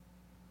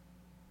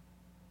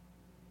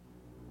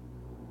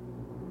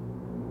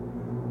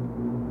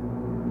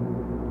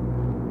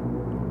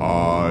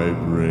I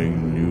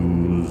bring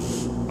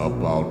news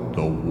about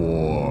the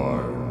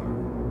war.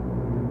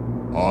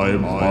 I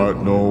impart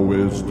no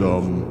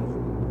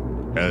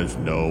wisdom, as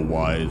no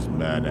wise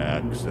man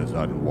acts as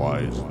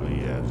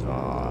unwisely as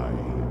I.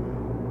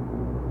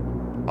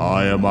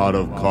 I am out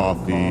of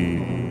coffee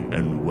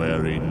and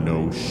wearing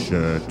no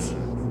shirt,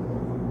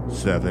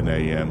 7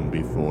 a.m.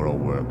 before a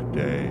work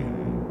day.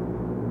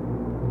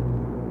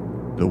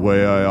 The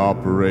way I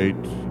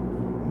operate,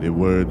 the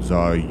words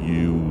I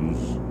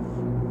use,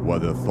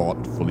 whether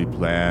thoughtfully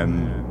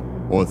planned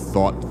or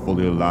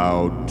thoughtfully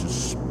allowed to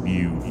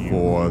spew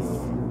forth,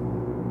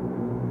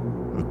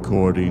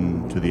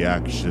 according to the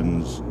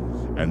actions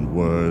and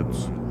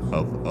words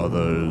of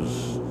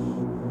others.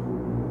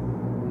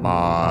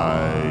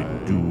 My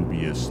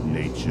dubious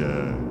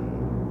nature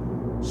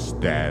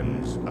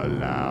stands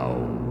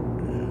aloud.